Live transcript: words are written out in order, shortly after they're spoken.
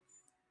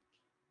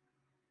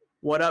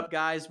What up,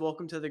 guys?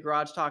 Welcome to the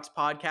Garage Talks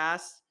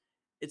podcast.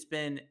 It's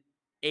been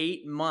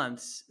 8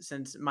 months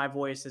since my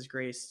voice has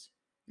graced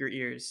your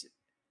ears.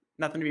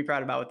 Nothing to be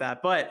proud about with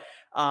that, but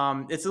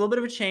it's a little bit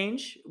of a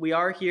change. We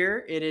are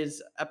here. It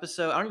is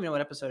episode, I don't even know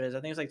what episode it is. I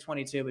think it's like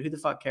 22, but who the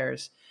fuck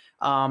cares?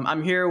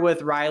 I'm here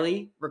with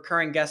Reilly,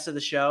 recurring guest of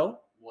the show.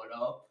 What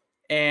up?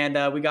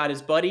 And we got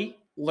his buddy,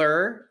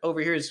 Lur,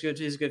 over here. His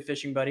good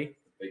fishing buddy.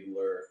 Big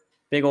Lur.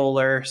 Big old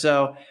Lur.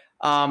 So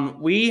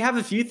we have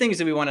a few things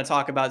that we want to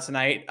talk about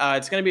tonight.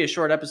 It's going to be a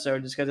short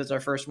episode just because it's our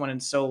first one in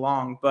so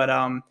long. But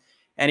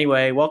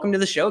anyway, welcome to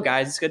the show,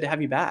 guys. It's good to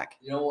have you back.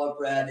 You know what,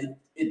 Brad?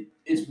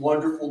 It's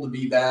wonderful to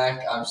be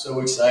back. I'm so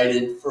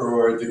excited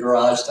for the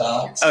Garage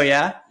Talks. Oh,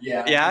 yeah?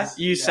 Yeah.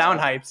 You sound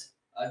hyped.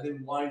 I've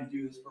been wanting to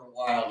do this for a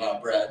while now,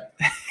 Brad.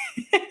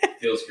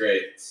 Feels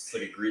great. It's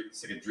like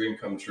a dream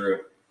come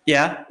true.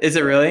 Yeah? Is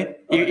it really?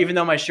 Even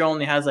though my show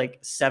only has like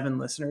 7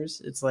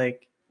 listeners, it's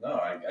like... No,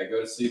 I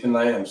go to sleep at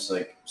night. I'm just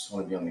like, I just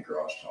want to be on the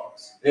Garage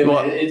Talks.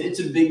 It's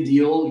a big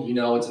deal. You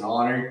know, it's an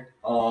honor.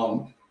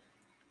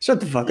 Shut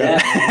the fuck up.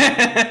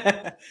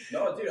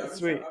 No, dude, I've been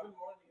Sweet. wanting to get on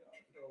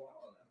for a while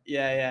now.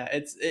 Yeah.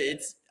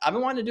 It's I've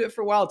been wanting to do it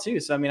for a while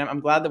too. So I mean, I'm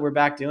glad that we're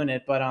back doing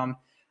it. But a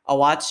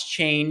lot's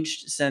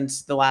changed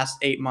since the last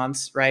 8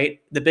 months, right?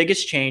 The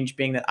biggest change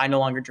being that I no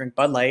longer drink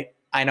Bud Light.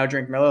 I now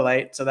drink Miller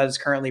Lite. So that is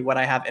currently what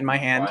I have in my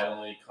hand.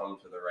 Finally come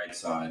to the right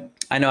side.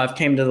 I know I've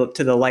came to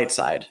the light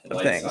side of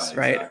Light things, side,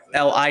 right? exactly.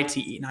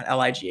 Lite, not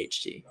light,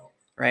 No,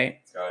 right?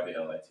 it's gotta be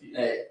LIT.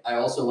 Hey, I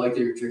also like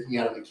that you're drinking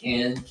out of a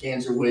can.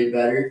 Cans are way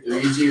better. They're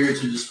easier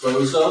to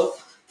dispose of.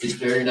 It's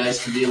very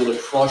nice to be able to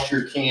crush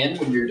your can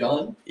when you're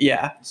done.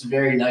 Yeah. It's a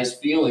very nice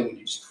feeling when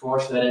you just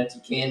crush that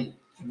empty can,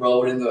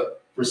 throw it in the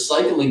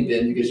recycling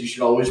bin because you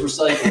should always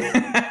recycle.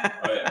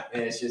 Oh yeah.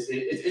 And it's just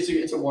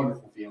it's a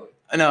wonderful feeling.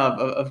 No,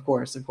 of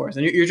course.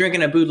 And you're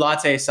drinking a Bud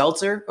Latte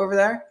seltzer over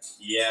there?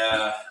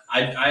 Yeah,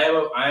 I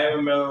am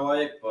a Miller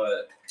Lite,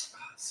 but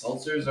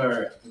seltzers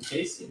are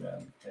tasty,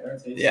 man. They are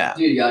tasty. Yeah.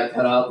 Dude, you gotta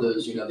cut out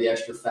those, the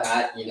extra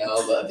fat, the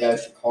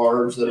extra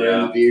carbs that are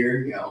in the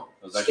beer,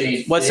 Those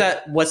actually- What's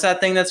that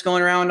thing that's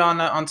going around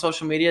on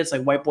social media? It's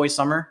like White Boy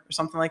Summer or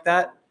something like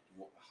that.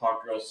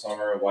 Hot girl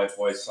summer, white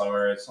boy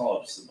summer. It's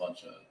all just a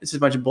bunch of. It's a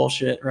bunch of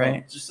bullshit,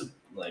 right? Just a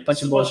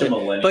Bunch of bullshit.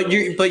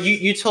 millennials. But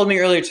you told me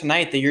earlier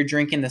tonight that you're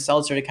drinking the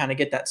seltzer to kind of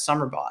get that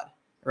summer bod,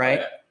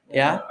 right?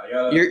 Yeah? I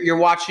gotta, You're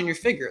watching your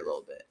figure a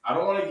little bit. I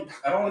don't want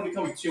to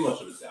become too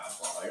much of a dad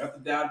bod. I got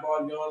the dad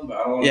bod going, but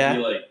I don't want to be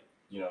like,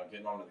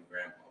 getting onto the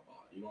grandpa bod.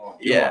 You don't want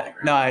the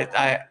grandpa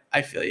bod.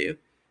 I feel you.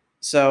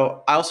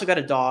 So I also got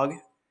a dog,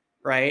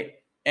 right?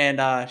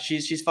 And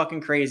she's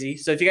fucking crazy.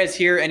 So if you guys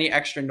hear any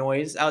extra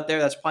noise out there,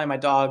 that's probably my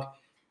dog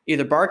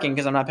either barking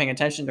because I'm not paying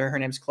attention to her. Her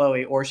name's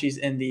Chloe, or she's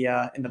in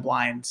the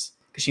blinds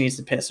because she needs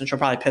to piss, and she'll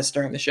probably piss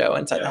during the show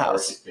inside the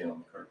house. Or she's peeing on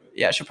the carpet.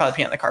 Yeah, she'll probably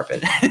pee on the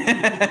carpet.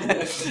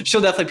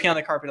 She'll definitely pee on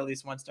the carpet at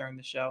least once during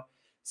the show.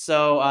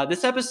 So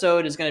this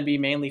episode is going to be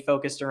mainly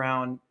focused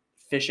around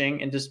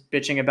fishing and just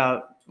bitching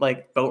about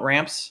like boat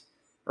ramps,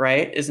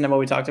 right? Isn't that what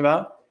we talked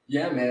about?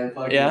 Yeah, man,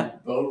 fucking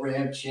boat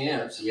ramp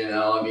champs,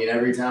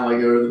 every time I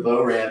go to the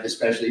boat ramp,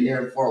 especially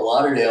here in Fort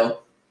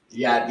Lauderdale,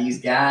 you got these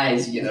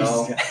guys,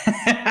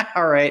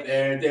 All right.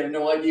 They have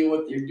no idea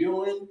what they're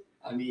doing.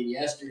 I mean,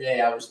 yesterday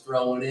I was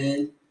throwing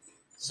in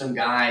some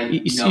guy.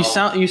 You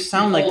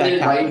sound like that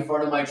guy right in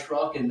front of my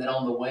truck, and then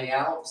on the way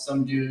out,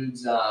 some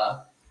dude's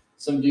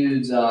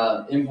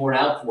import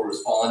outboard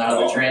was falling out of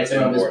the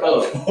transom of his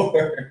boat.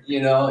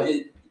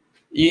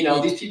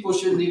 These people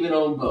shouldn't even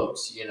own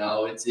boats.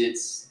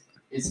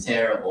 It's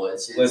terrible.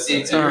 It's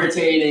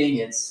irritating.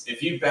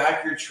 If you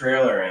back your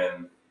trailer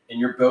in and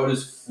your boat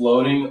is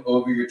floating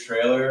over your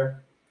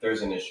trailer,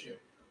 there's an issue.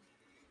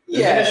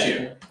 There's an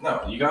issue.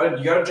 No, you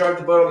gotta drive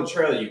the boat on the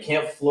trailer. You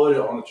can't float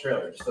it on the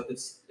trailer. It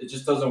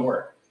just doesn't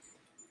work.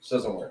 It just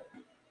doesn't work.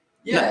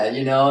 Yeah,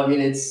 and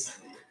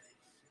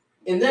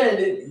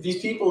then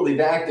these people, they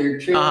back their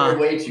trailer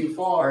way too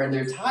far, and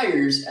their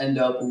tires end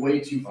up way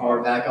too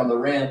far back on the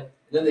ramp. And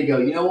then they go,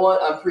 you know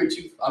what? I'm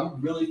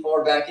really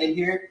far back in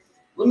here.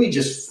 Let me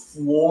just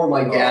floor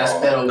my gas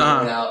pedal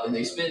going out, and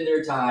they spin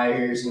their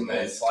tires, and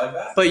they slide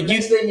back. But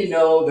next thing you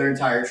know, their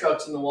entire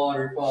truck's in the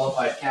water,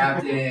 qualified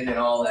captain, and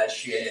all that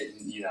shit.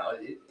 And,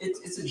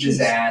 it's a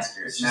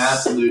disaster. It's an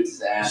absolute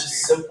disaster.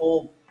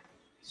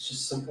 It's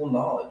just simple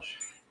knowledge.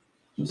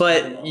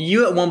 But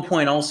you at one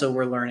point also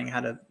were learning how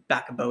to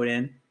back a boat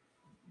in.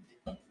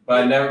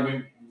 But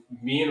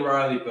me and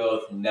Reilly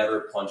both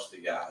never punched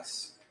the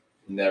gas.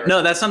 Never.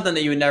 No, that's something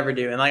that you would never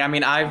do. And like, I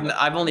mean,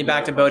 I've only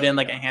backed a boat in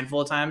like a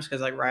handful of times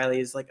because like Reilly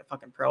is like a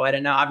fucking pro at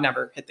it now. I've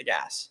never hit the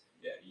gas.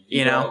 Yeah,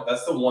 you know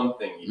that's the one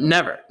thing.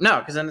 Never, no,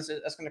 because then that's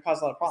going to cause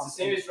a lot of problems. It's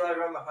the same as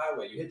driving on the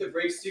highway. You hit the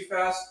brakes too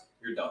fast,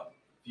 you're done.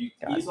 If you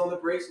ease on the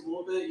brakes a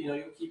little bit,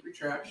 you'll keep your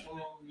traction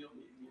and you'll.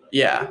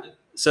 Yeah.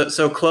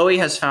 So Chloe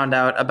has found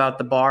out about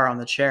the bar on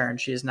the chair,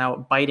 and she is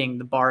now biting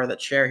the bar of the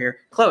chair here.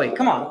 Chloe,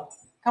 come on. Is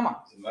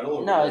it metal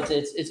or No, wood?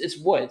 it's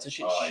wood. So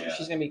she's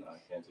gonna be.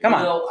 Come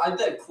on. I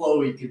bet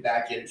Chloe could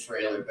back in a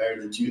trailer better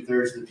than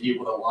 2/3 of the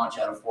people that launch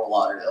out of Fort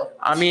Lauderdale.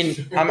 I mean,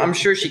 I'm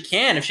sure she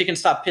can. If she can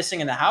stop pissing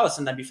in the house,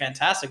 then that'd be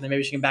fantastic. Then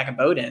maybe she can back a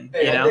boat in.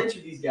 Hey, you know? I bet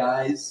you these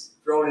guys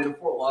throwing into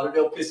Fort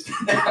Lauderdale pissing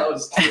in the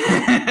house too.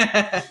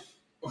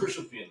 Or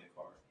she'll be in the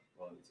car.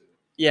 One of the two.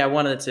 Yeah,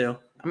 one of the two.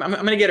 I'm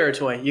gonna get her a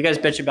toy. You guys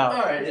bitch about.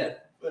 All right,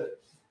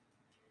 but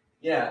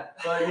you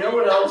know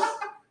what else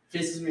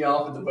pisses me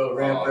off at the boat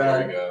ramp,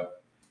 Brad? There we go.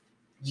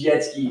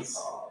 Jet skis.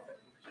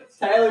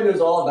 Tyler knows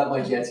all about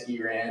my jet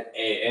ski rant.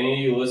 Hey, any of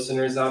you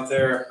listeners out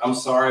there, I'm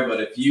sorry, but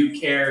if you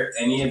care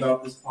any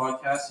about this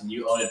podcast and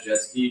you own a jet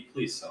ski,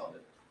 please sell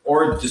it.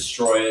 Or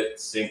destroy it,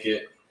 sink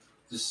it.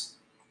 Just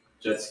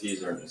jet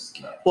skis are just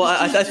nuts. Well,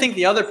 I think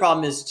the other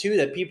problem is too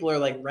that people are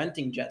like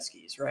renting jet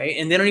skis, right?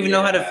 And they don't even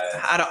know how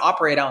to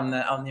operate on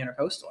the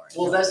intercoastal.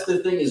 Well, that's the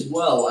thing as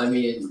well. I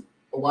mean,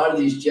 a lot of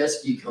these jet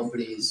ski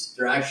companies,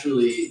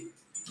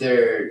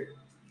 they're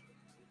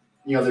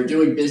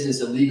doing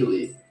business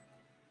illegally.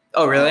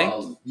 Oh, really?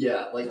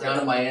 Yeah, like down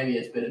in Miami,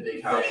 it's been a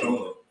big Cash thing.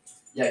 only.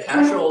 Yeah,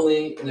 cash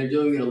only, and they're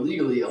doing it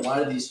illegally. A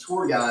lot of these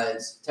tour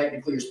guides,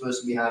 technically, you're supposed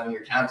to be having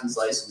your captain's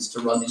license to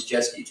run these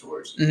jet ski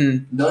tours.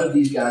 Mm-hmm. None of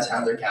these guys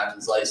have their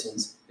captain's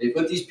license. They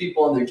put these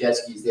people on their jet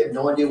skis. They have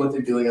no idea what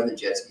they're doing on the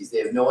jet skis.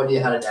 They have no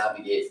idea how to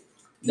navigate.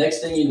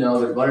 Next thing you know,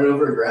 they're running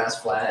over a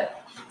grass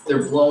flat.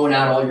 They're blowing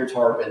out all your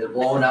tarpon. They're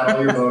blowing out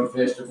all your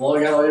bonefish. They're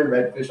blowing out all your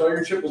redfish, all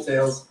your triple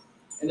tails,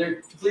 and they're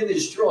completely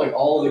destroying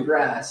all of the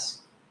grass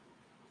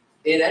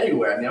in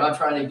anywhere. I mean, I'm not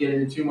trying to get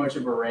into too much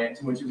of a rant,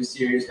 too much of a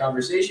serious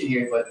conversation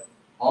here, but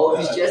all of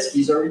these jet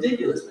skis are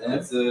ridiculous, man.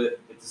 It's a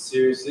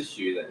serious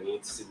issue that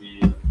needs to be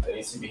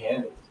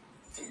handled.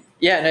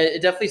 Yeah, and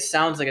it definitely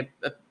sounds like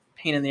a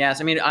pain in the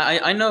ass. I mean,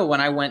 I know when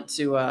I went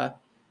to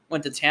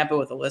Tampa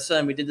with Alyssa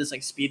and we did this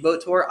like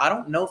speedboat tour. I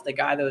don't know if the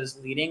guy that was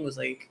leading was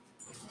like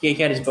he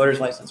had his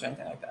boater's license or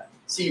anything like that.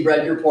 See,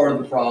 Brett, you're part of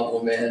the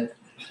problem, man.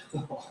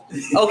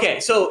 Okay,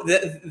 so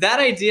that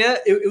idea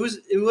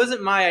it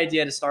wasn't my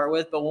idea to start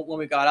with, but when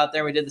we got out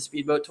there, we did the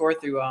speedboat tour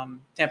through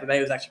Tampa Bay.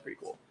 It was actually pretty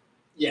cool.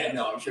 Yeah,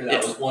 no, I'm sure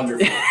that was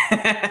wonderful.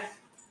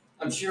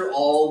 I'm sure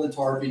all the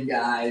tarpon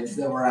guides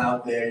that were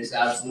out there just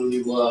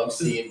absolutely loved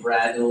seeing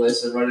Brad and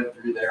Alyssa running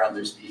through there on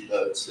their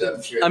speedboats. So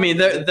I'm sure. I mean,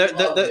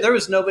 there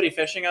was nobody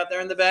fishing out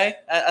there in the bay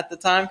at the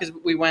time because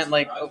we went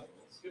like.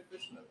 It's good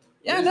fishing up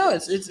there. Yeah, no,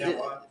 it's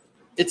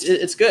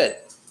good.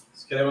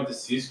 This kid I went to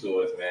sea school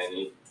with, man,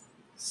 he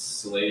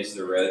slays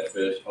the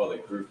redfish. Oh, the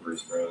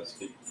groupers, bro. This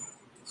kid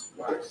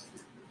wax.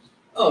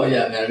 Oh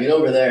yeah, man. I mean,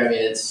 over there, I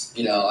mean, it's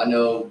I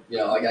know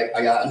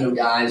I know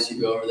guys who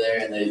go over there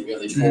and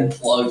they troll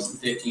plugs in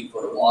 15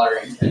 foot of water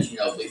and catch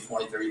big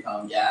 20-30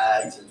 pound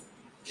gags and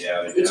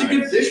it's a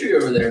good fishery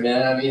over there,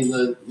 man. I mean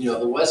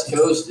the West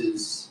Coast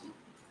it's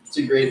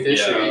a great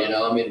fishery.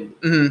 Yeah. I mean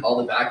all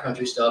the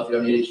backcountry stuff. You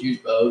don't need a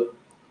huge boat.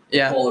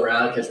 Yeah. Pull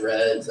around, catch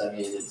reds. I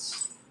mean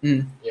it's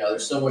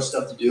there's so much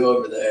stuff to do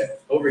over there.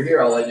 Over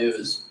here, all I do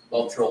is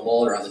troll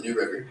mullet around the New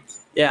River.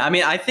 Yeah, I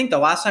mean, I think the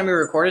last time we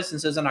recorded,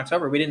 since it was in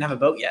October, we didn't have a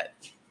boat yet.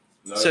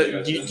 No,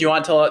 so do you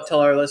want to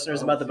tell our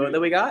listeners about the boat that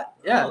we got?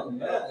 Yeah.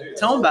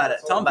 Tell them about it.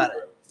 Tell them about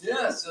it.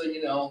 Yeah, so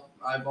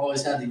I've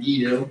always had the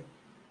Gito,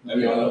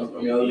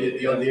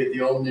 the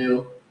old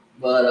new,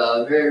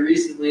 but very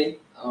recently,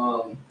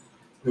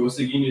 what's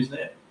the Ginu's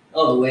name?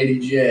 Oh, the Lady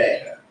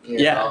J.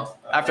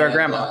 After our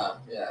grandma.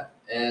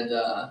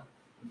 And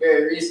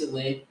very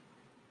recently,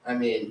 I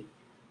mean,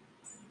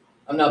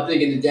 I'm not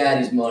big into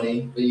daddy's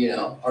money, but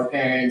our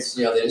parents,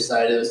 they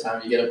decided it was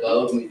time to get a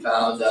boat, and we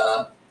found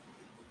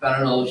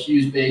an old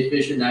Hughes Bay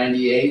Fisher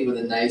 98 with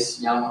a nice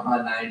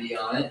Yamaha 90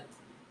 on it.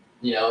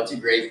 It's a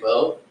great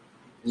boat.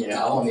 I mean,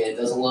 it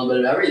does a little bit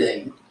of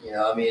everything.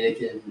 I mean, it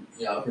can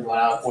run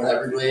out of Port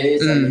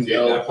Everglades and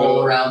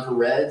pull around for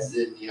reds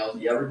and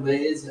the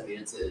Everglades. I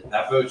mean,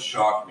 that boat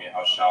shocked me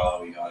how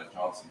shallow we got at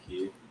Johnson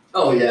Key.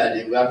 Oh yeah,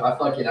 dude.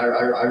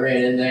 I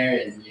ran in there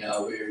and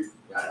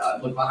I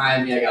look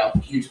behind me. I got a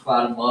huge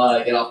cloud of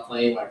mud. I get off the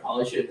plane when I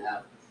probably shouldn't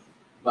have.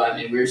 But I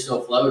mean, we were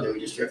still floating. We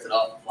just drifted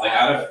off the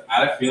flat. Like I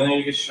had a feeling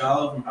it was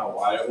shallow from how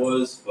wide it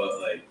was,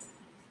 but like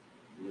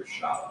we were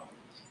shallow.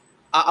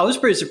 I was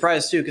pretty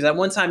surprised too, because at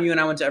one time you and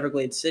I went to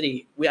Everglades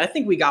City. I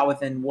think we got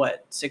within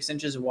 6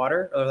 inches of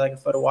water, or like a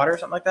foot of water, or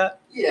something like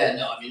that. Yeah,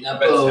 no, I mean that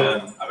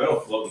boat. I bet it'll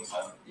float in 10.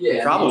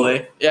 Yeah,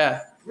 probably.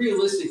 Yeah.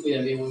 Realistically,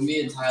 I mean, when me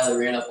and Tyler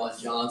ran up on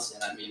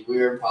Johnson, I mean, we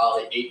were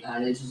probably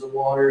 8-9 inches of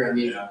water. I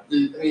mean,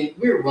 we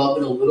were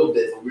rubbing a little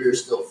bit, but we were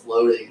still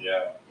floating.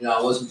 Yeah.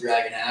 I wasn't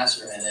dragging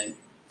ass or anything.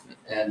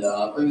 And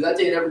I mean, that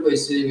day in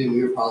Everglades City, I mean,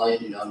 we were probably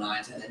in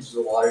 9-10 inches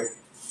of water.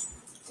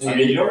 I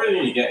mean, you don't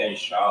really need to get any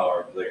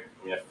shallower. Like,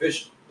 I mean, a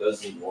fish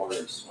does need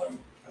water to swim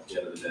at the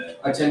end of the day.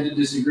 I tend to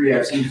disagree.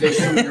 I've seen fish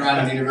swim around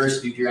on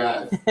University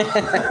Drive.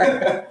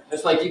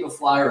 That's why I keep a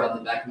flyer on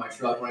the back of my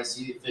truck when I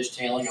see fish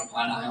tailing on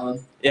Pine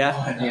Island.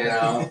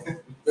 Yeah.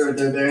 They're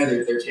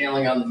there. They're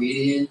tailing on the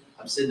median.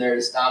 I'm sitting there at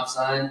a stop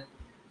sign.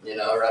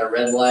 We're at a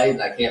red light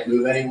and I can't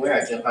move anywhere.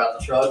 I jump out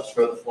the truck,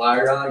 throw the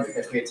flyer on, you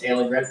catch me a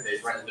tailing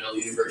redfish right in the middle of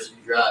University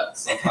Drive.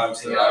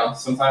 Sometimes the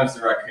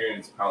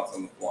raccoons pounce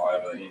on the fly,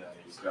 but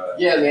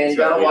Yeah, man, you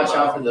gotta watch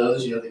out for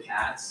those. You know, the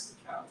cats.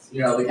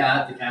 You know, the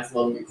cats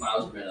love good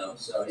clowns minnow,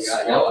 so you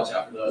gotta watch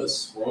out for those.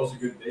 Squirrels are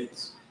good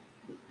baits.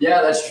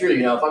 Yeah, that's true.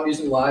 You know, if I'm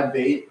using live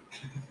bait,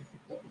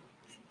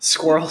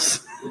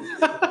 Squirrels.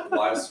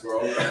 Live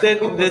squirrel.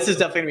 This is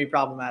definitely gonna be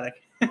problematic.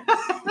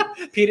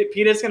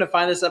 Peter's gonna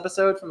find this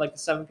episode from like the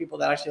 7 people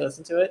that actually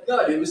listen to it.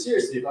 No, dude, but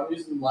seriously, if I'm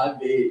using live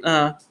bait,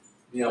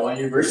 You know, on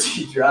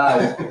University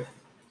Drive,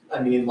 I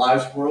mean,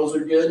 live squirrels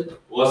are good.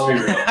 Let's be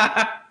real.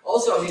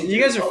 Also, I mean,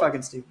 you guys are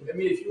fucking stupid. I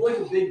mean, if you like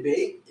a big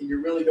bait and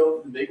you're really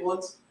going for the big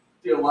ones,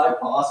 do a live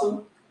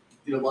possum.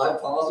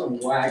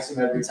 Wax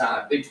them every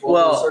time. Big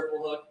 12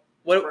 circle hook.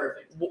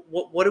 Perfect.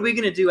 What are we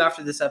gonna do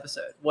after this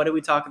episode? What do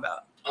we talk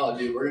about? Oh,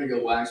 dude, we're gonna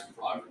go wax some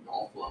frogs with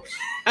golf clubs.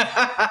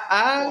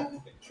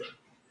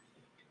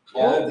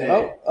 All day.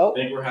 I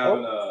think we're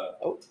having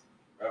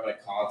a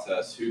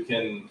contest.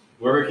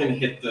 Whoever can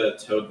hit the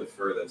toad the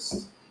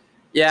furthest.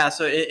 Yeah.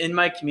 So in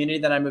my community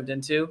that I moved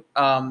into,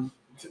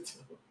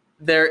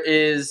 there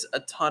is a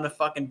ton of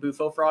fucking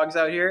bufo frogs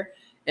out here,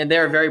 and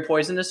they're very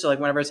poisonous. So like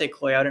whenever I take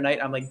Chloe out at night,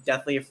 I'm like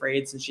deathly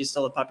afraid, since she's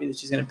still a puppy, that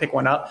she's gonna pick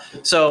one up.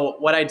 So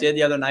what I did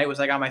the other night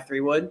was I got my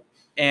 3-wood,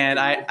 and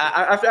I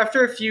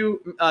after a few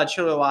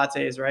chiller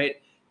lattes,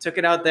 right, took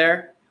it out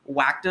there,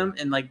 whacked them,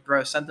 and like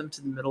sent them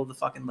to the middle of the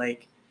fucking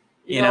lake.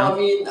 You know? I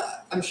mean,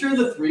 I'm sure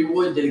the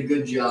 3-wood did a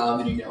good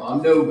job, and you know,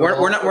 I'm no.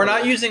 We're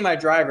not using my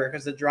driver,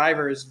 because the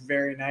driver is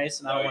very nice,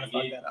 and I don't want to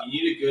fuck that up.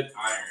 You need a good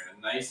iron,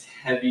 a nice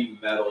heavy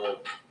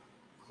metal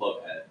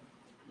club head.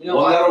 You know,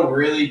 one that'll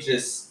really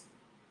just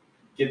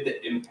get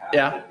the impact in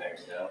there.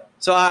 You know?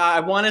 So I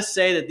want to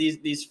say that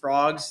these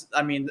frogs.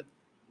 I mean,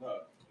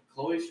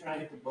 Chloe's trying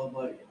to get the Bud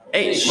Light.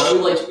 Hey, Chloe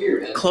likes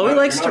beer, man. Chloe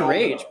likes to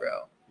rage,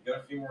 bro. You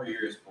got a few more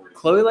years for you.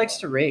 Chloe likes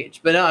to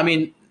rage, but no, I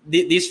mean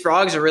these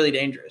frogs are really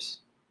dangerous.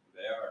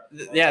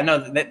 They are. Yeah, no,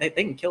 they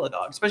can kill a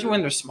dog, especially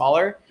when they're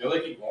smaller. They're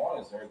like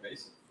iguanas. They're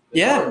invasive.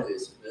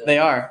 They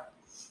are.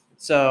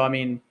 So I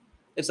mean,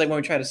 it's like when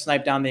we try to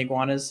snipe down the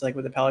iguanas, like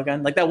with a pellet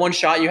gun, like that one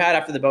shot you had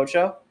after the boat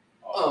show.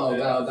 Oh,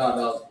 that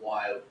was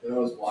wild. That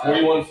was wild.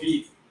 41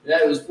 feet. Yeah,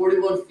 it was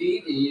 41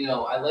 feet, and you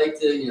know, I like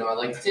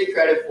to take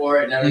credit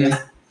for it and everything.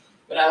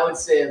 But I would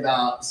say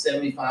about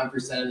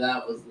 75% of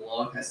that was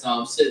luck. I saw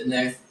him sitting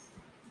there.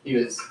 He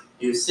was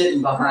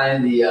sitting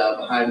behind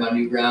my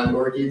new ground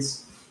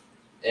orchids,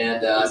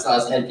 and I saw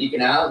his head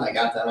peeking out, and I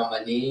got that on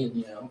my knee,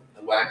 and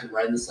I whacked him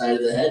right in the side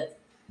of the head.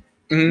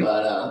 Mm-hmm.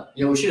 But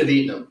we should have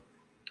eaten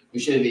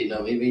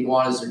them.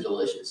 Iguanas are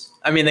delicious.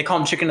 I mean, they call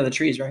them chicken of the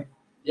trees, right?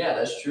 Yeah,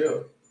 that's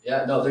true.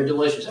 Yeah, no, they're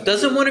delicious.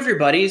 Doesn't one of your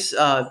buddies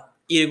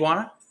eat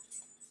iguana?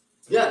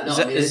 Yeah, no,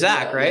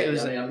 Zach, right? I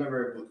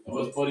remember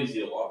those buddies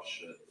eat a lot of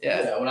shit.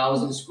 Yeah, when I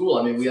was in school,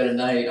 I mean, we had a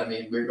night. I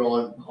mean, we were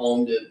going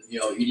home to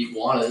eat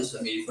iguanas.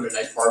 I mean, you put a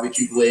nice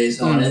barbecue glaze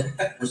on it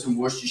with some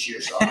Worcestershire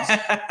sauce,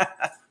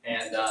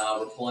 and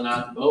we're pulling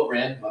out the boat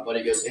ramp. My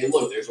buddy goes, "Hey,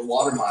 look, there's a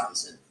water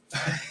moccasin."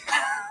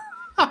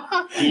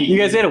 You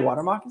guys ate a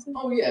water moccasin?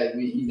 Oh yeah,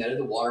 he netted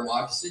the water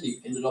moccasin. He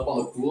pinned it up on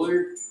the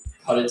cooler,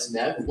 cut its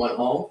neck, went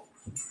home.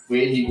 We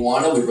ate the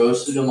iguana. We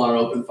roasted him on an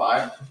open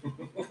fire,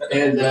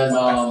 and then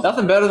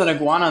nothing better than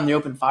iguana on the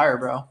open fire,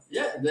 bro.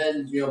 Yeah, and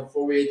then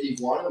before we ate the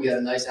iguana, we had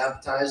a nice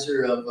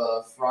appetizer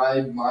of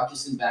fried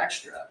moccasin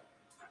backstrap.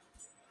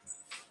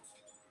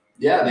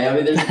 Yeah,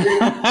 man.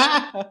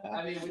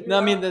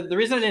 I mean, the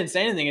reason I didn't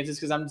say anything is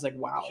just because I'm just like,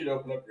 wow. You should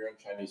open up your own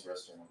Chinese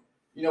restaurant.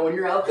 When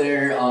you're out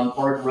there on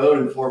Park Road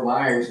in Fort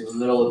Myers in the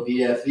middle of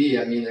BFE,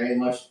 I mean, there ain't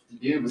much to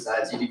do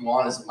besides eat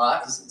iguanas and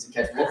moccasins and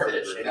catch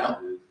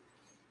redfish,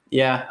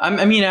 Yeah,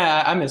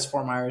 I miss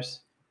Fort Myers,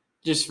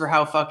 just for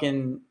how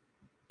fucking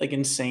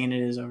insane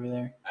it is over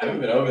there. I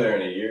haven't been over there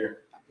in a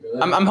year.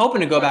 Really? I'm hoping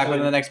to go back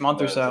within the next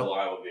month or so.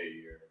 July will be a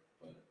year.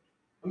 But...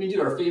 I mean, dude,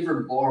 our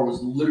favorite bar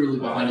was literally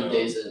behind a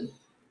Days Inn.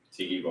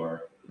 Tiki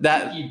bar.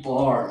 Tiki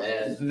bar,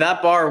 man.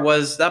 That bar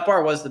was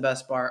the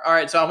best bar. All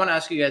right, so I want to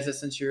ask you guys this,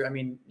 since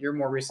you're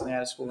more recently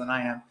out of school than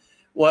I am.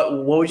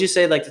 What would you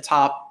say like the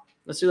top?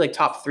 Let's do like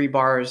top 3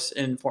 bars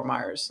in Fort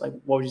Myers. Like,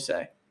 what would you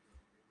say?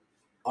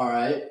 All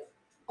right.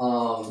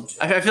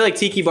 I feel like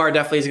Tiki Bar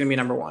definitely is going to be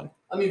number 1.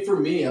 I mean, for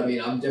me,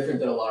 I'm different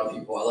than a lot of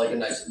people. I like a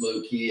nice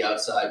low-key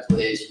outside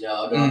place,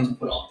 I don't have to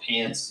put on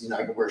pants.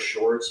 I can wear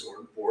shorts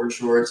or board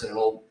shorts and an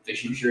old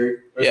fishing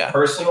shirt. There's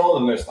personal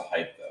and there's the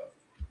hype, though.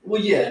 Well,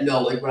 yeah,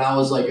 no, like when I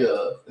was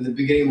in the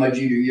beginning of my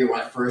junior year,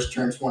 when I first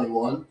turned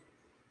 21,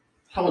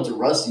 I went to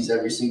Rusty's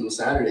every single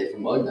Saturday for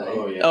Mug Night.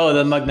 Oh, yeah. Oh,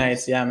 the Mug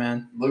Nights, yeah,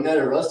 man. Mug Night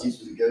at Rusty's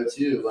was a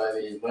go-to. I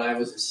mean, when I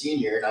was a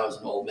senior and I was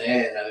an old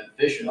man, I've been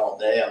fishing all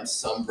day, I'm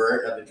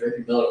sunburnt, I've been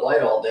drinking Miller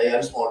Lite all day, I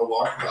just wanted to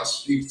walk across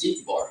the street to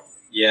Tiki Bar.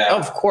 Yeah. Oh,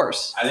 of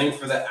course. I think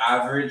for the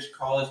average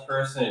college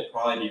person, it'd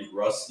probably be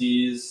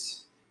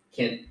Rusty's,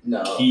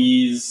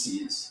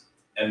 Keys,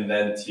 and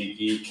then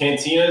Tiki.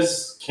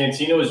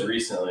 Cantina was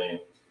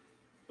recently.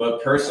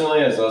 But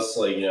personally, as us,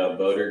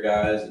 boater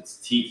guys, it's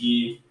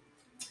Tiki.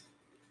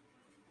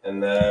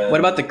 And then... What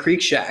about the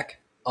Creek Shack?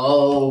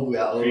 Oh,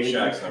 yeah. Creek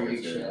Shack's number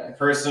Creek 2. Shack.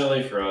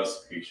 Personally, for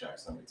us, Creek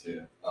Shack's number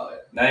 2. Oh,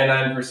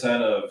 yeah.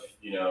 99% of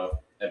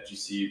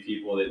FGCU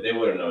people they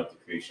wouldn't know what the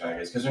Creek Shack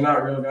is because they're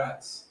not real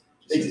guys.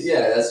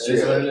 Yeah, that's It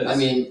is what true. it is. I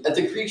mean, at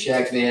the Creek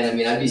Shack, man. I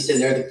mean, I'd be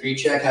sitting there at the Creek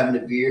Shack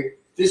having a beer.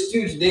 This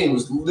dude's name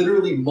was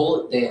literally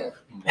Mullet Dan.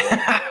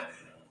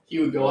 He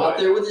would go out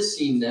there with his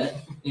seam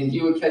net and he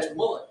would catch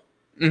mullet.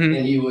 Mm-hmm.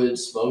 And he would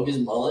smoke his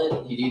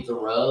mullet. He'd eat the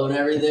roe and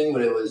everything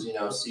when it was,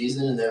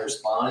 seasoned and they were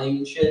spawning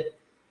and shit.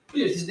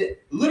 Dude,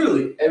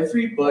 literally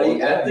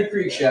everybody at the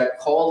Creek Shack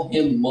called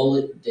him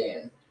Mullet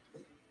Dan.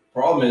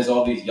 Problem is,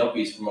 all these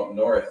yuppies from up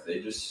north, they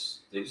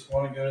just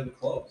want to go to the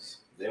clubs.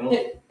 They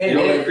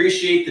don't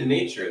appreciate the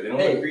nature. They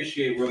don't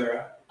appreciate where they're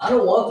at. I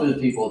don't want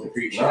those people at the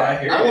Creek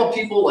Shack. I want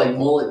people like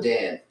Mullet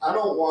Dan. I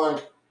don't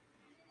want,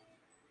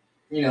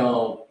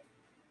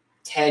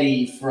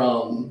 Teddy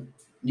from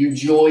New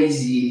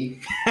Jersey.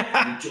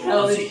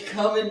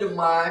 Come into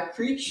my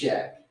Creek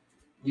Shack.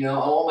 I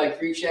want my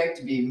Creek Shack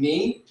to be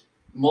me,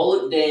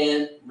 Mullet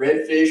Dan,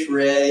 Redfish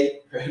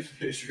Ray,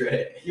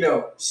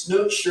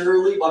 Snook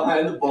Shirley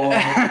behind the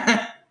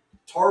bar,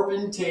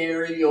 Tarpon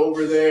Terry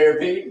over there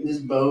painting his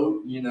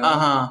boat.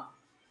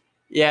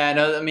 Yeah,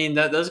 no, I mean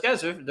those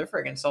guys they're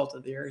freaking salt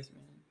of the earth,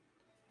 man.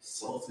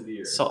 Salt of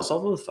the earth. Salt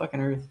of the fucking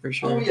earth for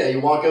sure. Oh yeah,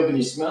 you walk up and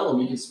you smell them.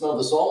 You can smell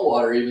the salt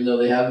water, even though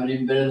they haven't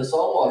even been in the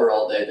salt water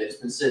all day. They've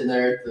just been sitting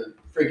there at the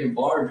freaking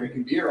bar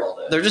drinking beer all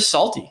day. They're just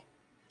salty.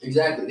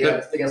 Exactly.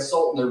 They got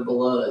salt in their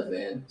blood,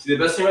 man. See,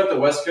 the best thing about the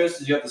West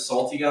Coast is you got the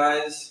salty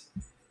guys,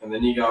 and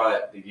then you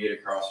got the Gator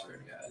Crossroad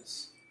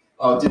guys.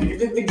 Oh, dude,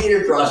 the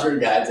Gator Crossroad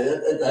guys,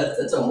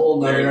 that's a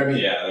whole nother.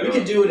 We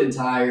could do an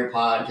entire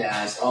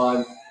podcast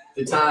on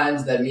the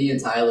times that me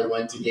and Tyler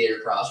went to Gator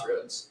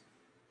Crossroads.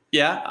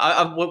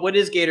 Yeah. What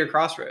is Gator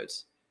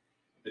Crossroads?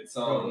 It's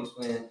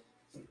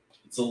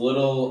it's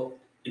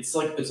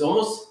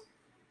almost,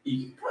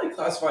 you could probably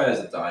classify it as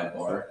a dive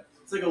bar.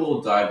 It's like a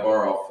little dive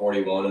bar off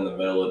 41 in the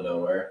middle of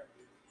nowhere.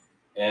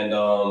 And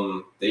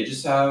they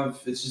just have,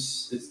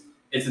 it's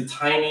a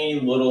tiny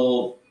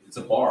little, it's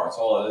a bar. That's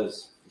all it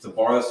is. It's a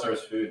bar that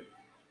serves food.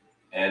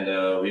 And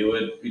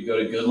we'd go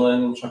to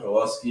Goodland,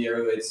 Chokoloskee,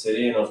 Everglades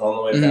City, and it was on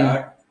the way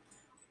back.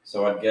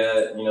 So I'd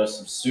get,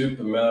 some soup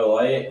and Miller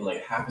Lite and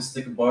like half a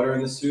stick of butter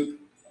in the soup.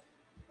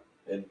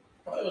 It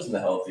probably wasn't the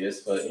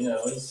healthiest, but it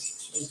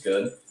was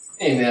good.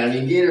 Hey man, I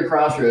mean Gator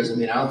Crossroads,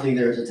 I don't think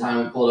there was a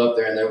time we pulled up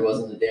there and there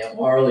wasn't a damn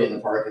Harley in the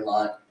parking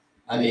lot.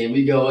 I mean,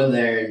 we go in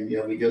there and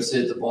we go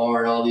sit at the bar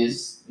and all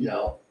these,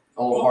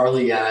 old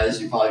Harley guys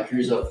who probably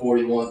cruise up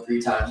 41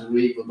 3 times a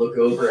week would look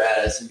over at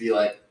us and be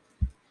like,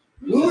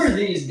 who are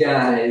these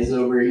guys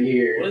over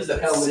here? What is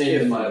that coming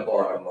into my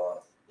bar?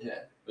 Yeah.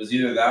 It was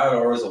either that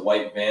or it was a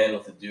white van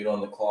with a dude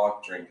on the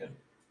clock drinking.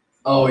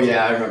 Oh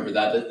yeah, I remember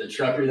that. The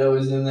trucker that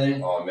was in there.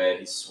 Oh man,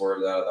 he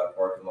swerved out of that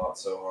parking lot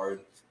so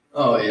hard.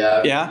 Oh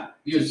yeah. Yeah.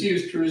 He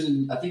was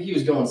cruising. I think he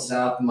was going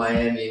south to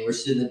Miami, and we're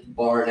sitting at the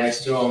bar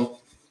next to him.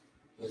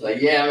 He was like,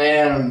 "Yeah,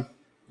 man,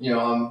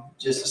 I'm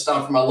just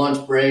stopped for my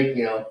lunch break.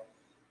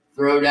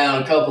 Throw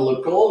down a couple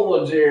of cold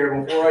ones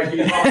here before I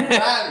keep on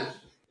driving."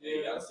 Yeah,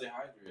 you gotta stay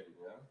hydrated,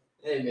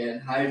 Hey man,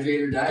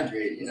 hydrate or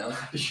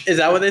dihydrate, Is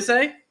that what they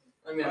say?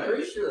 I'm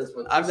pretty sure that's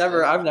what. I've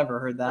never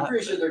heard that. I'm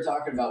pretty sure they're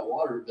talking about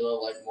water,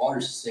 but like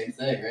water's the same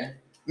thing, right?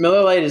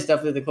 Miller Lite is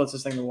definitely the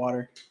closest thing to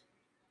water.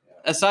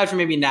 Aside from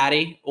maybe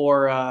Natty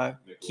or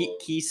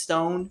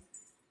Keystone.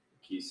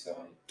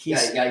 Keystone.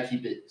 Yeah, you gotta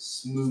keep it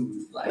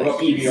smooth, like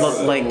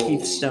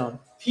Keystone.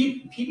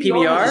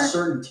 PBR has a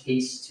certain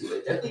taste to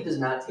it. Definitely does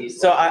not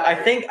taste. So like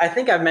I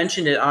think I've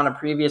mentioned it on a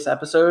previous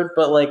episode,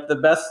 but like the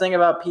best thing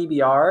about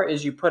PBR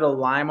is you put a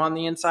lime on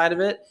the inside of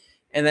it,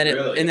 and then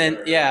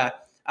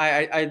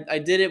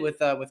I did it with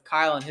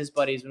Kyle and his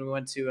buddies when we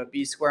went to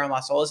B Square in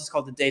Las Olas. It's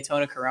called the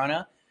Daytona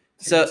Corona.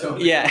 So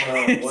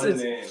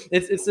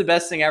it's the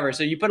best thing ever.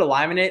 So you put a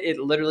lime in it, it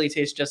literally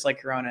tastes just like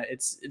Corona.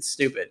 It's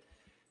stupid.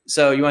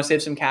 So you want to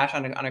save some cash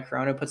on a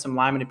Corona, put some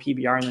lime in a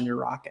PBR, and then you're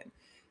rocking.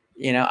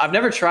 I've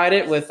never tried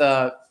it with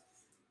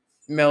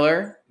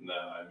Miller. No,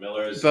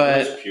 Miller's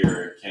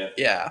pure. Can't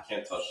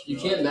touch. You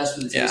can't mess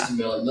with the taste of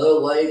Miller. Miller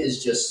Lite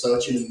is just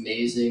such an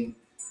amazing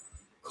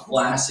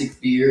classic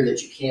beer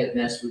that you can't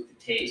mess with the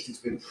taste. It's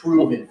been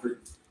proven for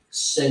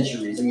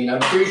centuries. I'm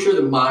pretty sure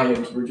the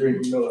Mayans were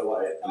drinking Miller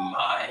Lite. The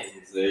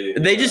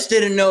Mayans, they just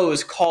didn't know it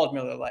was called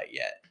Miller Lite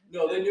yet.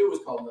 No, they knew it was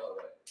called Miller Lite.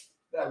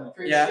 I'm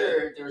pretty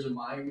sure there was a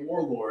Mayan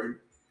warlord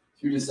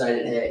who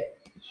decided, hey,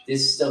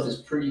 this stuff is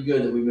pretty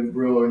good that we've been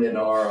brewing in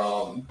our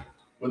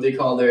what they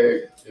call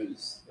their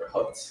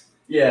huts.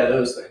 Yeah,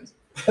 those things.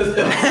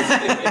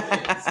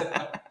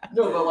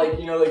 No, but like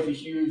the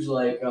huge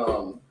where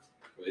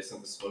they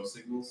sent the smoke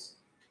signals,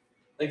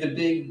 like the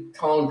big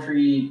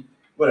concrete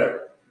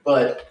whatever.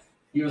 But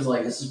he was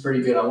like, "This is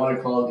pretty good. I want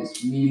to call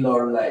this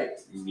Miller Lite."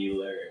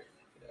 Miller.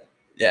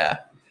 Yeah.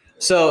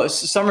 So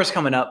summer's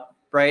coming up,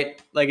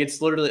 right? Like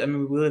it's literally.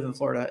 We live in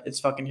Florida. It's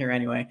fucking here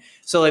anyway.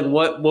 So like,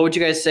 what would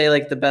you guys say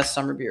like the best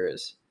summer beer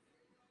is?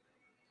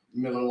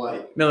 Miller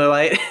Lite. Miller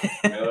Lite.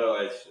 Miller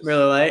Lite.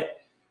 Miller Lite.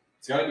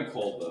 It's gotta be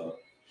cold though.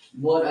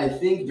 What I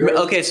think.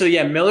 Okay, so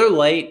yeah, Miller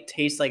Lite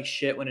tastes like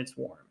shit when it's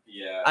warm.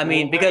 Yeah. I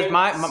mean, because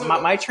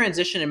my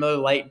transition in Miller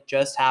Lite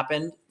just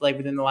happened like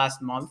within the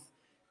last month,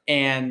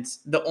 and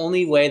the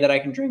only way that I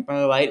can drink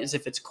Miller Lite is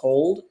if it's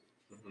cold,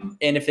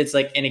 and if it's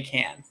like in a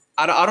can.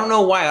 I don't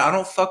know why. I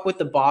don't fuck with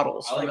the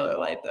bottles for Miller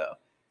Lite though.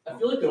 I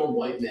feel like an old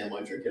white man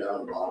might drink it out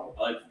of the bottle.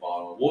 I like the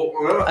bottle.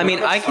 Well, I mean,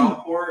 I can.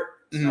 Southport,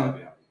 it's gotta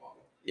be out of the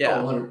bottle. Yeah.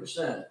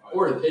 100%.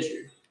 Or the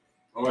pitcher.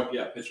 Oh,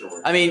 yeah, pitcher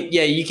works. I mean,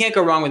 yeah, you can't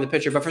go wrong with the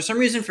pitcher, but for some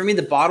reason, for me,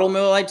 the bottle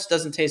Miller Lite just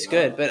doesn't taste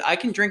good. But I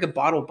can drink a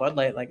bottle Bud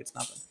Light like it's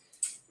nothing.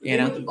 The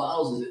thing with the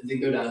bottles is they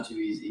go down too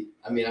easy.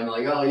 I mean, I'm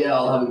like, oh yeah,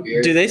 I'll have a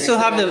beer. Do they still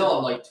have the?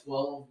 I'm like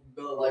 12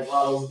 like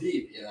bottles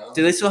deep, you know.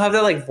 Do they still have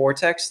that like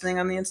vortex thing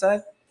on the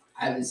inside?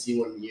 I haven't seen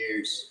one in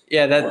years.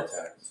 Yeah, that.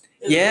 Vortex.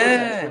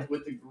 Yeah.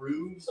 With the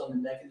grooves on the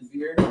neck of the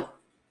beer.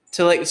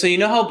 So you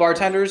know how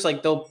bartenders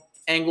like they'll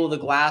angle the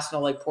glass and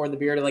they'll like pour the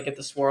beer to like get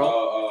the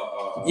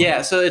swirl.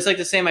 Yeah, so it's like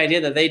the same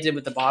idea that they did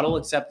with the bottle,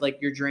 except like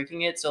you're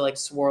drinking it, so like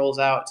swirls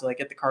out to like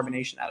get the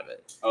carbonation out of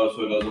it. Oh,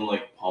 so it doesn't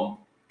like pump.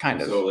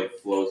 Kind of. So it like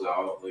flows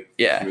out like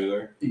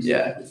smoother.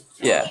 Exactly.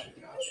 Yeah. Gotcha.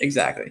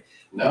 Exactly.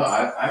 No,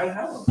 I haven't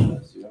had one of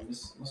those, dude. I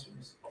must have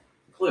missed.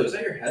 Chloe, is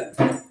that your head?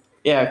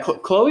 Yeah,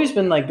 Chloe's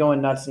been like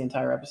going nuts the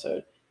entire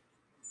episode.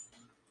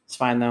 It's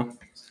fine though.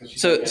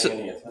 So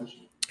any attention.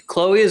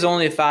 Chloe is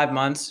only 5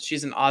 months.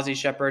 She's an Aussie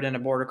Shepherd and a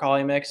Border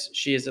Collie mix.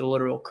 She is a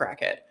literal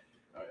crackhead.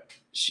 Oh, yeah.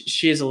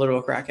 She is a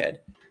literal crackhead.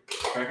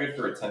 Crackhead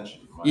for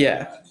attention.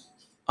 Yeah,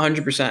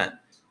 100%.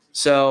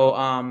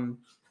 So,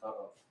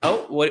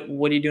 what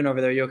are you doing over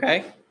there? You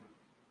okay?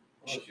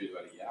 She was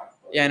about to yap.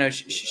 Yeah, I know.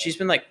 She's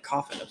been like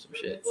coughing up some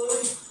shit.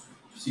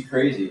 She's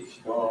crazy.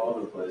 She's going all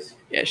over the place.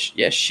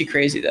 Yeah, she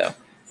crazy though.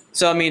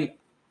 So I mean,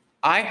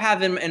 I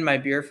have in my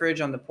beer fridge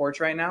on the porch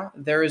right now.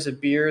 There is a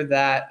beer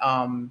that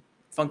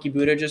Funky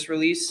Buddha just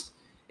released.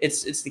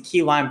 It's the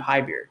key lime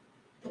pie beer.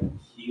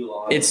 Key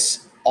lime.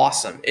 It's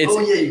awesome. Yeah,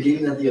 you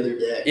gave me that the other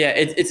day. Yeah,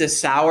 it's a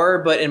sour,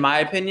 but in my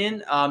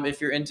opinion,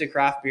 if you're into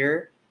craft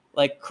beer,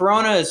 like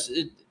Corona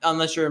is,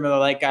 unless you're a Miller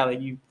Lite guy,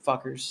 like you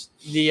fuckers.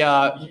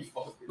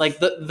 Like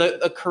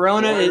the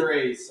Corona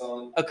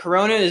a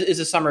Corona is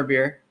a summer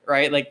beer,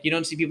 right? Like you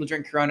don't see people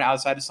drink Corona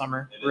outside of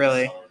summer,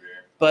 really.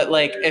 But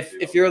like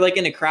if you're like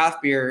into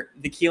craft beer,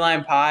 the key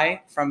lime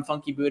pie from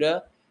Funky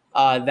Buddha,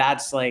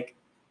 that's like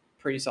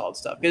pretty solid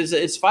stuff because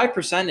it's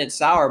 5%. It's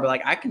sour, but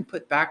like I can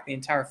put back the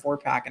entire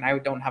 4-pack and I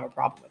don't have a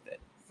problem with it.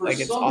 Like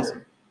it's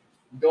awesome.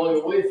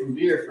 Going away from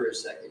beer for a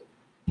second,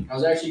 I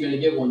was actually going to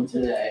get one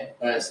today,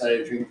 but I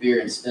decided to drink beer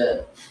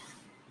instead.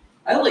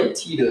 I like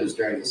Tito's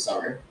during the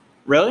summer.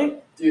 Really,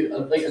 dude?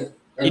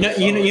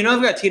 You know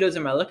I've got Tito's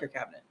in my liquor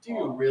cabinet. Do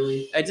you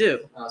really? I do.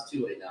 No, it's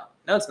too late now.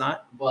 No, it's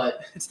not.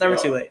 But it's never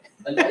too late.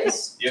 A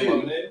nice. You have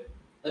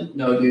lemonade?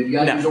 No, dude. You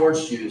gotta use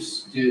orange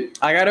juice, dude.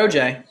 I got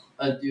OJ.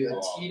 Dude, a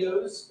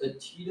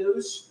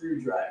Tito's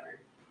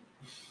screwdriver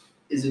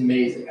is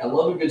amazing. I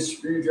love a good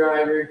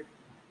screwdriver.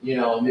 You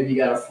know, maybe you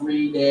got a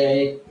free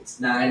day. It's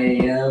 9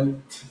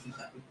 a.m.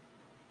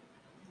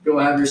 Go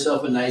have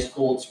yourself a nice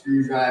cold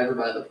screwdriver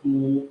by the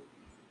pool.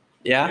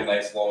 Yeah. A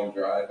nice long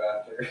drive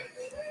after.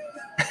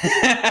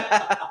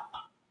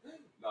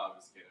 No, I'm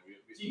just kidding.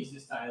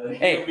 Jesus, Tyler.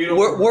 Hey,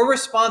 we're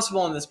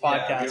responsible on this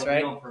podcast, right?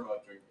 We don't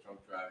promote drunk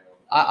driving.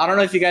 I don't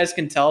know if you guys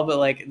can tell, but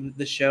like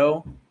the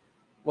show,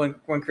 when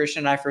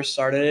Christian and I first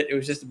started it, it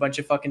was just a bunch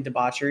of fucking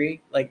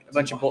debauchery, like a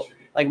bunch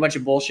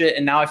of bullshit.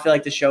 And now I feel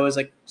like the show is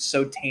like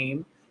so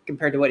tame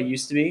compared to what it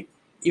used to be.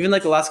 Even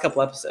like the last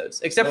couple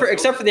episodes, except for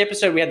the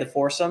episode we had the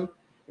foursome.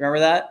 Remember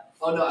that?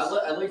 Oh no,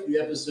 I liked the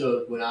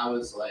episode when I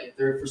was like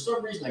there. For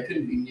some reason, I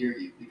couldn't be near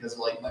you because of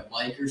like my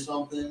mic or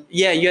something.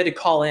 Yeah, you had to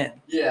call in.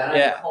 Yeah, I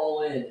had to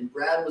call in, and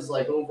Brad was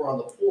like over on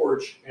the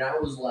porch, and I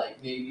was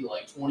like maybe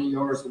like 20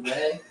 yards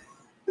away,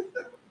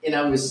 and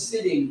I was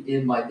sitting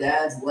in my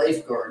dad's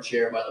lifeguard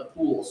chair by the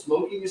pool,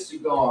 smoking a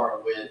cigar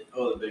with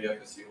the big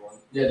FSU one.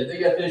 Yeah, the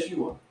big FSU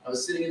one. I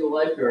was sitting in the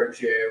lifeguard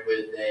chair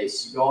with a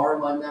cigar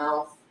in my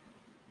mouth,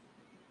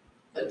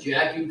 a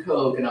Jack and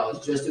Coke, and I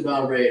was just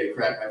about ready to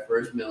crack my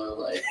first Miller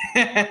Lite.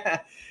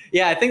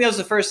 Yeah, I think that was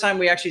the first time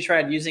we actually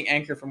tried using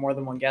Anchor for more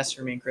than one guest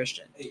for me and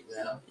Christian.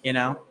 Yeah. You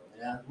know?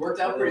 Yeah, worked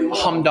out pretty well.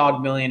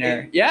 Humdog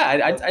millionaire.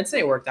 Yeah, I'd say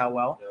it worked out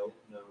well.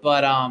 No.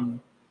 But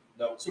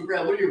No. So,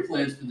 Brad, what are your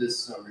plans for this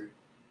summer?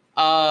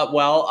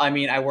 Well, I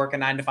mean, I work a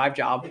 9-to-5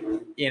 job.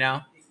 You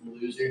know.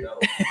 Loser. No.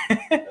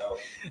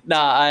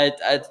 Nah,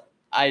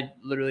 I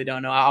literally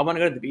don't know. I want to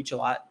go to the beach a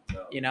lot.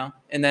 You know,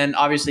 and then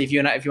obviously if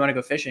you want to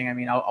go fishing, I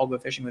mean, I'll go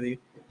fishing with you.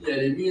 Yeah,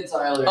 dude, me and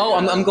Tyler. Oh,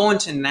 I'm going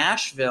to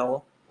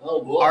Nashville.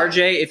 Oh boy.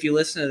 RJ, if you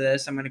listen to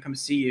this, I'm going to come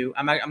see you.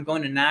 I'm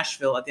going to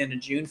Nashville at the end of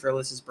June for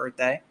Alyssa's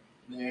birthday.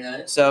 Very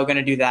nice. So I'm going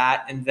to do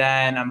that, and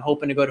then I'm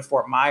hoping to go to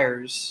Fort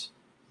Myers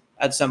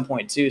at some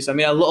point too. So I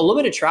mean, a little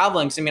bit of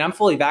traveling. So I mean, I'm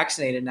fully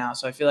vaccinated now,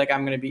 so I feel like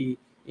I'm going to be,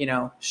 you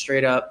know,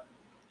 straight up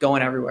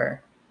going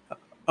everywhere,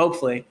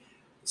 hopefully.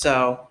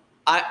 So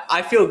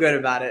I feel good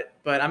about it,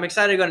 but I'm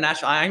excited to go to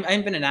Nashville. I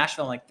haven't been to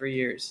Nashville in like 3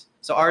 years.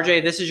 So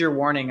RJ, this is your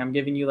warning. I'm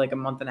giving you like a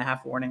month and a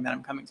half warning that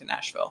I'm coming to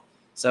Nashville.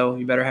 So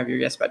you better have your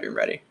guest bedroom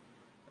ready.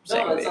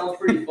 No, that sounds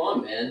pretty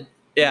fun, man.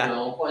 Yeah. You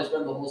know, I'll probably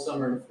spend the whole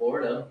summer in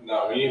Florida.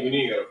 No, we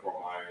need to go to Fort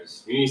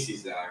Myers. We need to see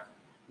Zach.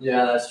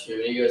 Yeah, that's true.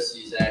 We need to go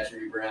see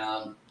Zachary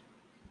Brown.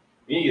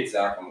 We need to get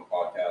Zach on the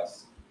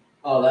podcast.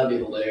 Oh, that'd be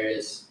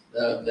hilarious.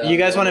 You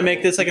guys want to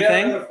make this like a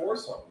thing?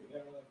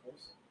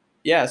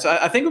 Yeah, so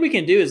I think what we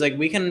can do is like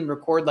we can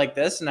record like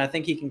this, and I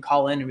think he can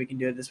call in, and we can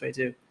do it this way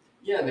too.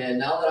 Yeah, man.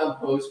 Now that I'm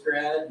post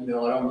grad, you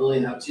know, I don't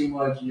really have too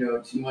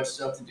much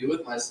stuff to do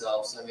with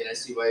myself. So I mean, I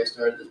see why you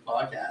started this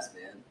podcast,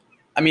 man.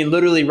 I mean,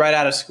 literally right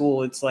out of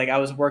school, it's like I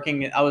was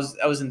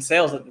in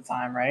sales at the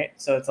time, right?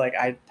 So it's like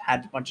I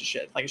had a bunch of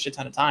shit, like a shit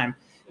ton of time.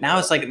 Now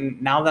it's like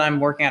now that I'm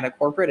working at a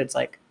corporate, it's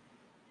like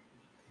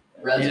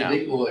Brad's a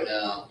big boy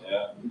now.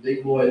 Yeah.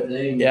 Big boy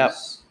thing. Yep.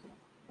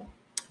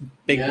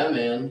 Yeah,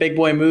 man. Big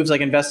boy moves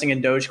like investing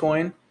in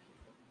Dogecoin,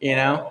 you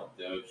know?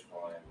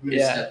 Dogecoin. I'm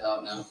gonna step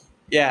out now.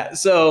 Yeah.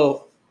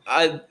 So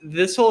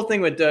this whole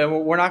thing with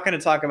Doge, we're not going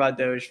to talk about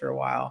Doge for a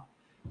while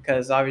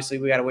because obviously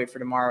we got to wait for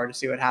tomorrow to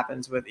see what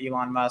happens with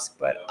Elon Musk.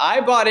 But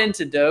I bought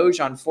into Doge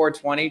on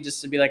 420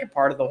 just to be like a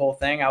part of the whole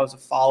thing. I was a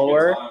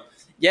follower.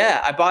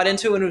 Yeah, I bought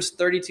into it when it was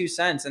 32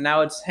 cents, and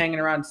now it's hanging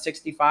around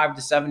 65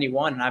 to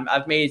 71. And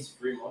I've made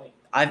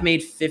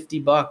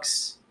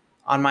 $50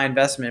 on my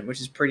investment,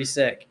 which is pretty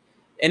sick.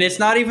 And it's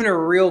not even a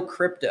real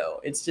crypto.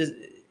 It's just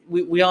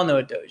we all know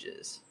what Doge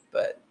is,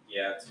 but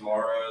yeah,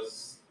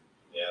 tomorrow's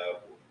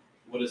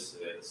what is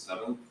today? The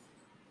 7th.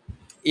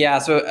 Yeah,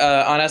 so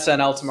on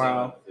SNL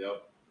tomorrow.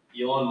 Yep.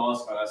 Elon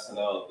Musk on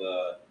SNL,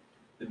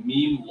 the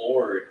meme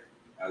lord,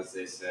 as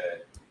they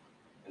say,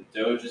 and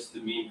Doge is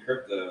the meme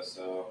crypto.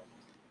 So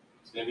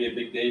it's gonna be a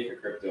big day for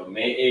crypto.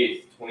 May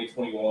 8th,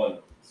 2021.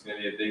 It's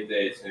going to be a big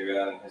day. It's going to go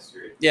down in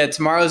history. Yeah,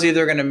 tomorrow's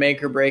either going to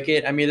make or break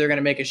it. I'm either going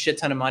to make a shit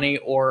ton of money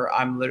or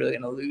I'm literally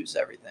going to lose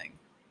everything.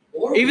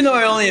 Even though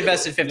I only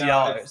invested $50.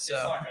 No, it's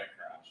not going to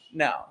crash.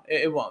 No,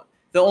 it won't.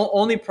 The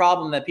only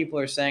problem that people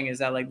are saying is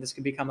that like this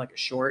could become like a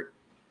short.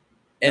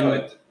 And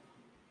no,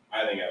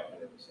 I think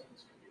 100% it's going to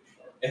be a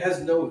short. It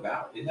has no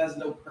value. It has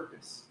no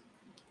purpose.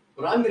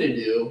 What I'm going to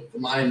do for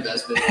my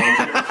investment.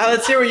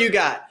 Let's hear what you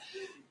got.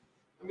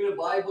 I'm going to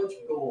buy a bunch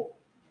of gold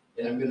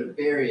and I'm going to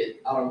bury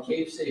it out on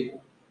Cape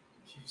Sable.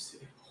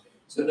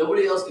 So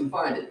nobody else can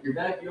find it. Your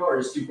backyard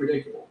is too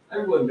predictable.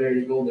 Everyone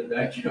buries gold in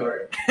their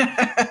backyard.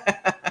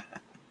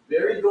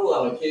 Bury gold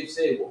out on Cape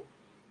Sable.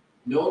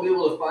 No one will be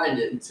able to find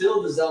it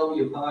until the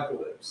zombie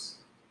apocalypse.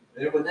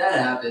 And when that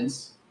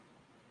happens,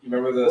 you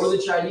remember this? Or the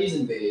Chinese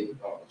invade, the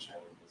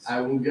Chinese. I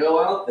will go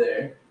out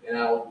there and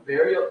I will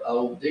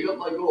dig up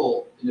my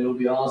gold, and it'll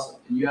be awesome.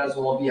 And you guys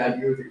will all be out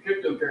here with your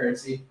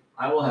cryptocurrency.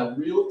 I will have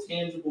real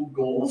tangible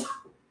gold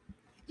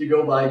to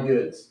go buy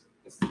goods.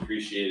 It's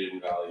depreciated in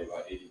value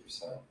about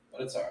 80%,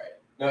 but it's all right.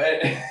 No,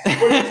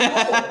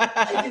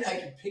 I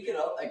can pick it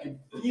up. I can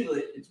feel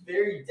it. It's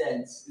very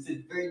dense. Is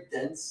it very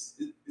dense?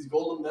 Is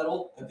gold a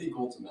metal? I think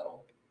gold's a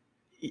metal.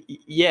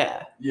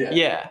 Yeah.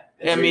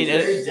 I mean,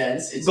 it's very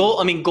dense. It's gold.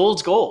 I mean,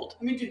 gold's gold.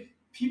 I mean, dude,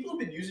 people have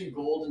been using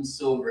gold and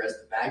silver as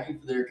the backing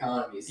for their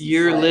economies.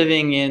 You're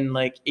living in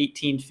like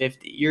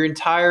 1850. Your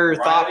entire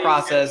thought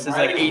process is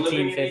like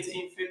 1850.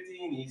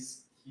 1850, and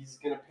he's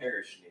gonna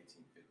perish in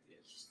 1850.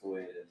 It's just the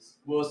way it is.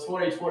 Well, it's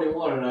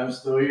 2021 and I'm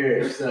still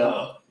here,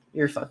 so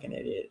you're a fucking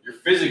idiot. You're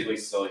physically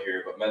still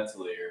here, but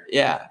mentally you're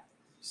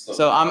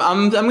So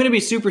I'm gonna be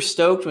super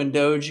stoked when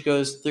Doge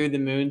goes through the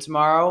moon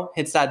tomorrow,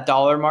 hits that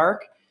dollar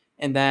mark,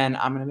 and then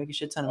I'm gonna make a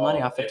shit ton of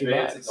money off $50. If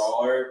it hits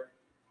 $1,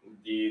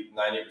 the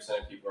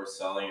 90% of people are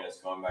selling and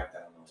it's going back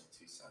down to like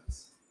 2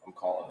 cents. I'm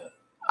calling it.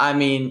 I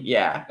mean,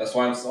 yeah. That's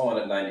why I'm selling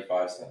at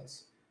 95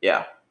 cents.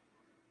 Yeah.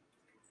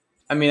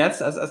 I mean,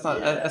 that's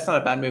not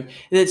a bad move.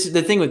 It's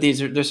the thing with these;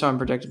 they're so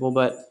unpredictable.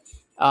 But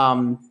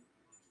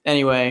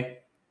anyway,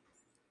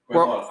 Wait,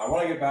 I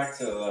want to get back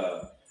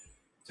to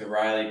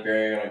Reilly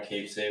burying on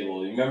Cape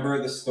Sable. You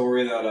remember the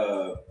story that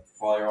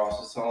Paulie Ross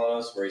was telling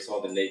us, where he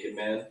saw the naked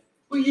man?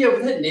 Well, yeah,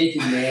 but that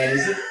naked man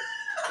is it?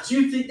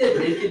 Do you think that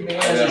naked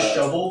man has a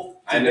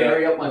shovel to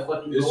bury up my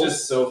fucking gold? It's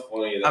just so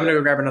funny. I'm gonna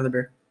go grab another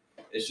beer.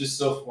 It's just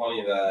so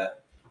funny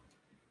that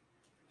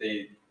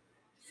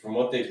from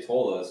what they've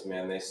told us,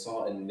 man, they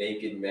saw a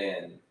naked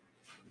man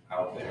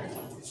out there.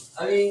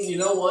 I mean, you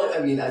know what?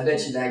 I mean, I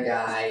bet you that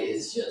guy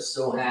is just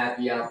so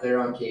happy out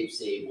there on Cape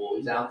Sable.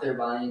 He's out there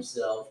by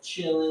himself,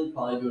 chilling,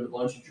 probably doing a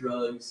bunch of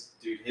drugs.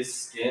 Dude, his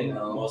skin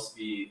must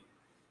be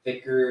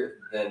thicker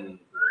than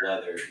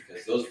leather,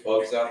 because those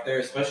bugs out there,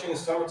 especially in the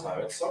summertime,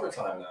 it's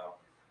summertime now.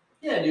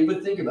 Yeah, dude,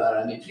 but think about it.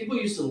 I mean, people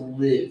used to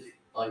live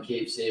on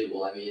Cape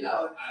Sable. I mean,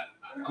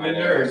 I'm a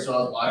nerd, so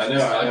I was watching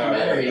this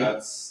documentary.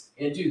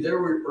 And dude, there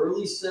were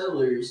early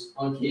settlers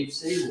on Cape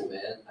Sable,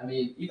 man. I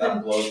mean,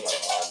 that blows my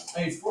mind.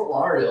 I mean, Fort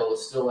Lauderdale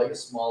was still like a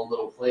small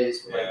little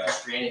place for like the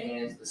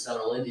Stranahan's, the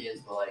Seminole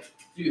Indians, but like,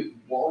 dude,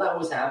 while that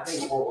was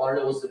happening, Fort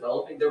Lauderdale was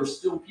developing, there were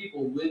still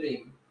people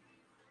living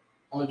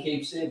on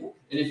Cape Sable.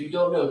 And if you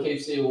don't know, Cape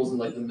Sable is in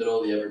like the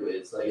middle of the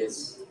Everglades. Like it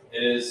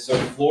is. So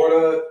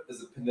Florida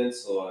is a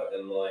peninsula,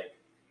 and like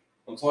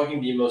I'm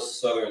talking the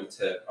most southern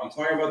tip. I'm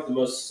talking about the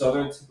most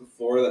southern tip of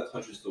Florida that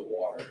touches the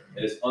water.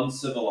 It is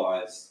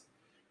uncivilized.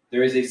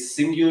 There is a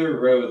singular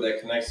road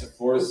that connects to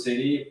Florida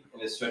City,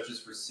 and it stretches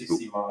for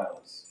 60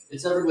 miles.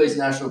 It's Everglades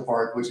National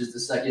Park, which is the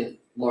second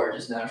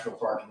largest national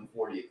park in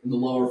the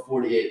lower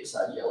 48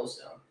 beside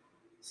Yellowstone.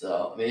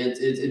 So I mean,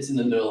 it's in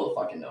the middle of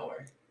fucking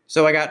nowhere.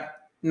 So I got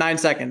 9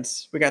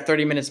 seconds. We got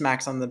 30 minutes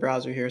max on the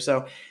browser here.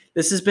 So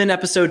this has been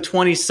episode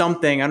 20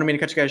 something. I don't mean to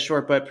cut you guys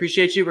short, but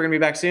appreciate you. We're gonna be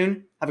back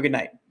soon. Have a good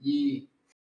night. Yee.